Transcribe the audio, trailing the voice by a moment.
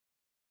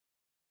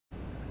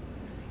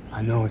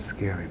I know it's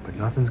scary, but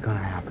nothing's gonna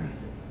happen.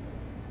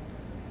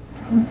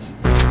 Promise.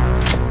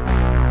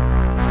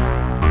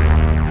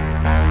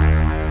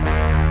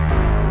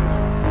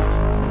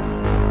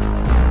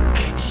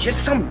 It's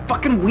just some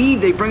fucking weed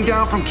they bring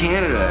down from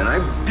Canada, and I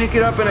pick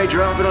it up and I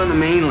drop it on the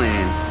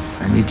mainland.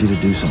 I need you to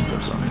do something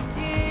for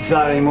me. You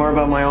thought any more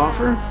about my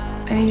offer?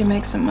 I need to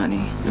make some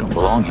money. You don't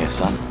belong here,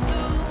 son.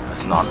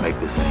 Let's not make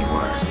this any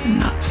worse. I'm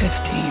not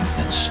 15.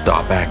 And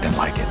stop acting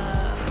like it.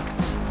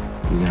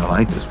 You're gonna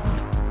like this one.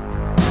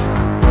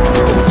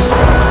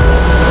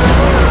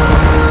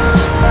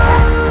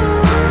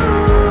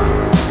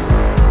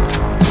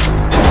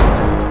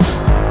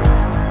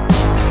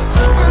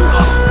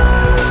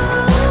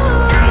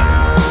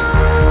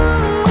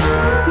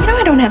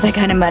 I don't have that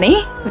kind of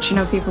money. But you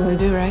know people who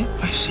do, right?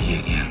 If I see you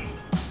again,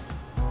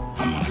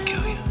 I'm gonna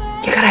kill you.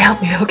 You gotta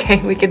help me,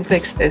 okay? We can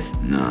fix this.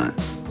 Not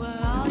these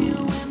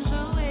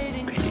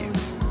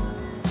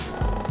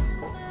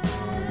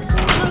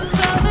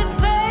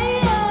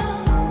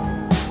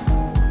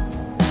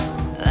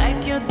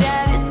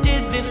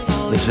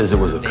people. This visit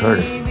was a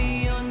courtesy.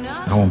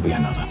 There won't be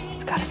another.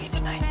 It's gotta be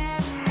tonight.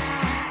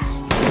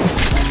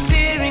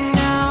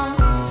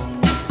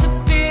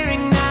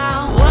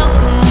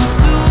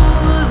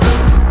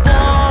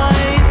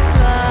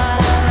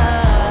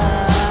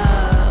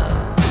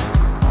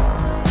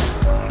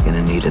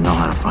 Need to know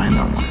how to find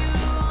that one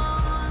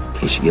in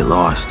case you get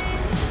lost.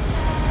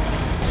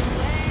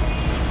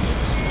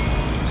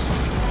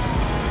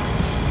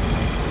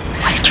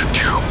 What did you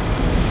do?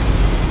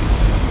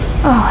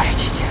 Oh, what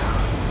did you do?